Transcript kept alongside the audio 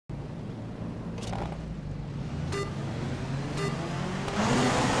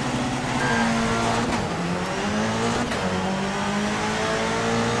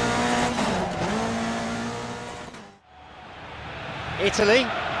Italy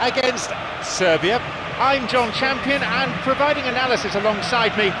against Serbia. I'm John Champion, and providing analysis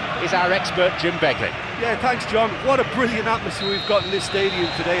alongside me is our expert Jim Begley. Yeah, thanks John. What a brilliant atmosphere we've got in this stadium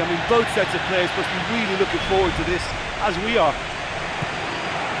today. I mean, both sets of players must be really looking forward to this, as we are.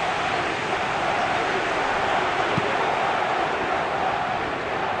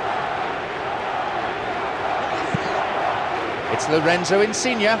 It's Lorenzo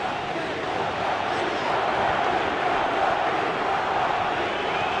Insigne.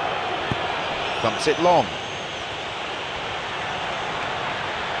 Thumps it long.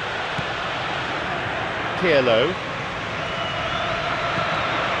 Pirlo.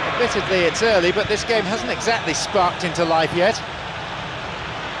 Admittedly it's early, but this game hasn't exactly sparked into life yet.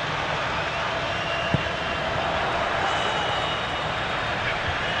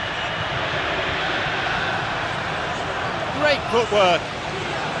 Great footwork.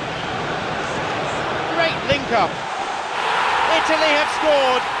 Great link-up. Italy have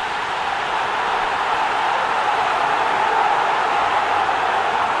scored.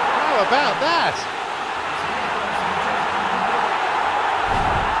 How about that?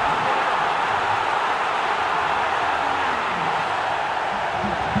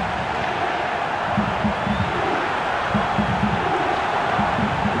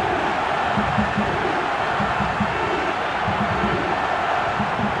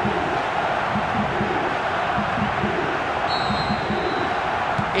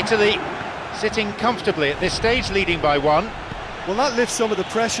 Italy sitting comfortably at this stage, leading by one. Well, that lifts some of the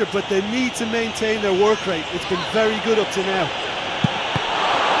pressure, but they need to maintain their work rate. It's been very good up to now.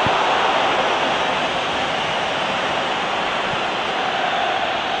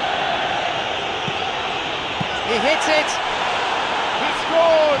 He hits it. He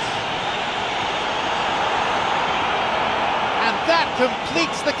scores. And that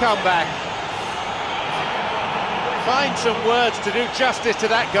completes the comeback. Find some words to do justice to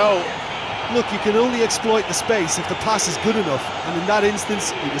that goal. Look, you can only exploit the space if the pass is good enough, and in that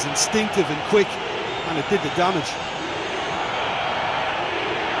instance it was instinctive and quick, and it did the damage.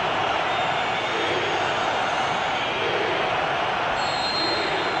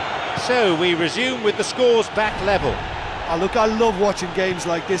 So we resume with the scores back level. Oh, look, I love watching games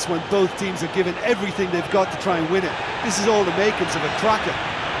like this when both teams are giving everything they've got to try and win it. This is all the makings of a cracker.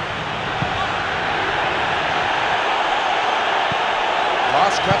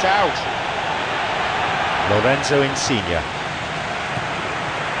 Pass cut out. Lorenzo Insigne.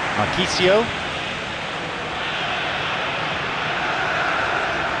 Marchisio.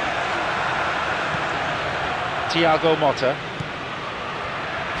 Thiago Motta.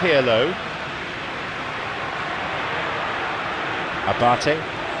 Pirlo. Abate.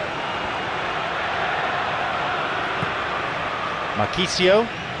 Marchisio.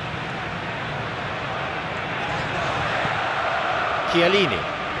 Chiellini.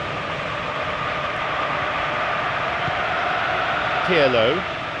 Pirlo.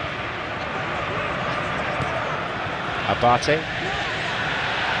 Abate.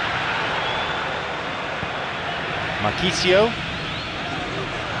 Marchisio.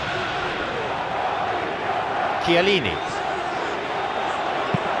 Chiellini.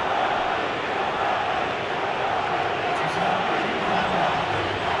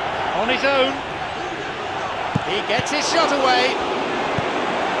 On his own. He gets his shot away.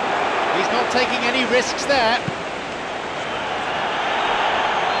 He's not taking any risks there.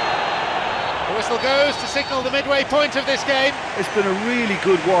 The whistle goes to signal the midway point of this game. It's been a really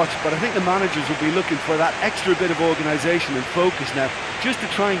good watch, but I think the managers will be looking for that extra bit of organisation and focus now, just to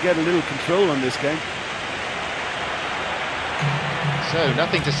try and get a little control on this game. So,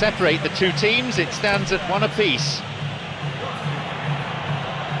 nothing to separate the two teams, it stands at one apiece.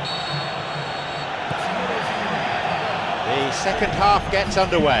 The second half gets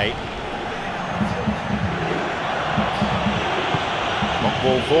underway. Long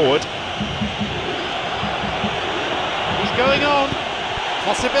ball forward. He's going on.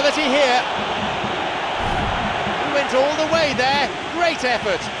 Possibility here. He went all the way there. Great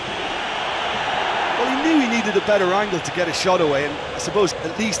effort. Well, he knew he needed a better angle to get a shot away, and I suppose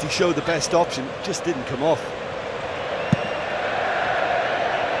at least he showed the best option, just didn't come off.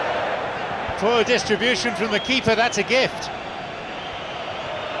 Poor distribution from the keeper, that's a gift.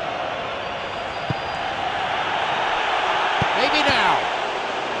 Maybe now.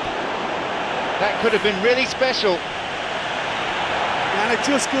 That could have been really special. And it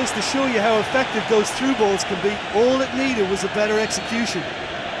just goes to show you how effective those through balls can be. All it needed was a better execution.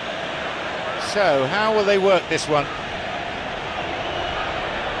 So, how will they work this one?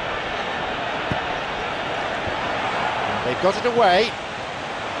 They've got it away.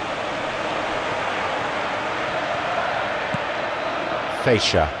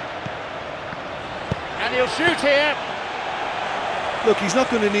 fascia. And he'll shoot here. Look, he's not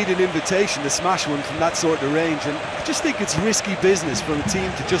going to need an invitation to smash one from that sort of range, and I just think it's risky business from a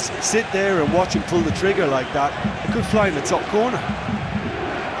team to just sit there and watch him pull the trigger like that. It could fly in the top corner.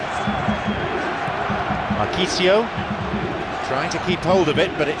 Marchisio trying to keep hold of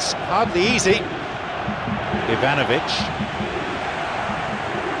it, but it's hardly easy. Ivanovic.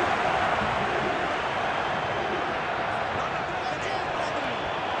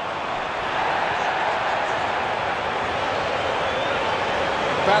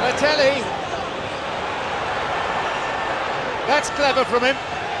 Balotelli. That's clever from him.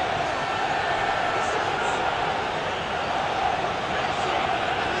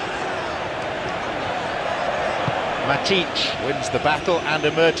 Matic wins the battle and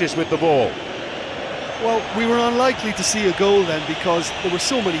emerges with the ball. Well, we were unlikely to see a goal then because there were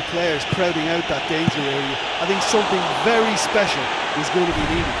so many players crowding out that danger area. I think something very special is going to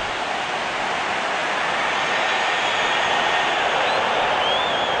be needed.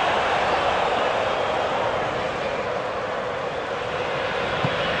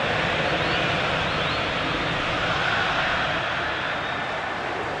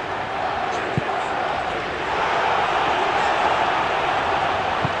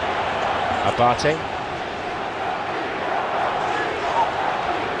 Abate.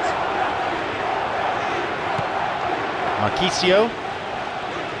 Marchisio.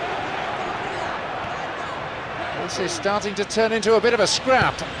 This is starting to turn into a bit of a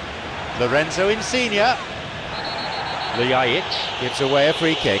scrap. Lorenzo Insigne. Ljajic gives away a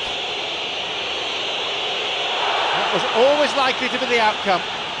free kick. That was always likely to be the outcome.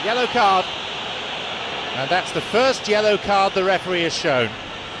 Yellow card. And that's the first yellow card the referee has shown.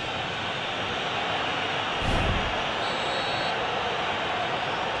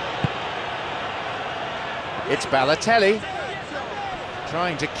 It's Balotelli,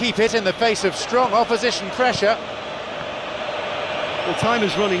 trying to keep it in the face of strong opposition pressure. Well, time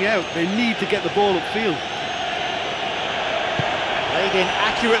is running out. They need to get the ball upfield. Laid in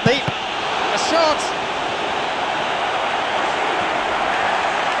accurately. A shot!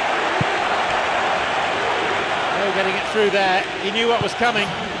 No getting it through there. He knew what was coming.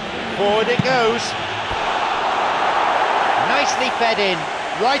 Forward it goes. Nicely fed in.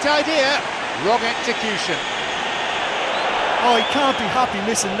 Right idea, wrong execution. Oh, he can't be happy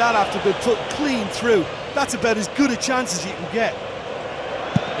missing that after being put clean through. That's about as good a chance as you can get.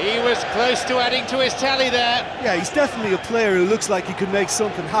 He was close to adding to his tally there. Yeah, he's definitely a player who looks like he could make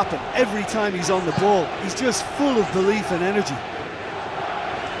something happen every time he's on the ball. He's just full of belief and energy.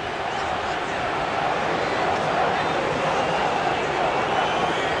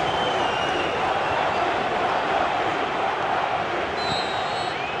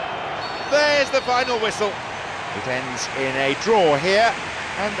 There's the final whistle. It ends in a draw here,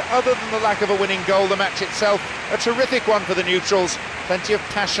 and other than the lack of a winning goal, the match itself, a terrific one for the neutrals. Plenty of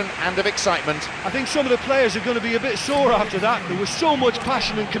passion and of excitement. I think some of the players are going to be a bit sore after that. There was so much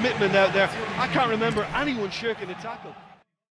passion and commitment out there. I can't remember anyone shirking a tackle.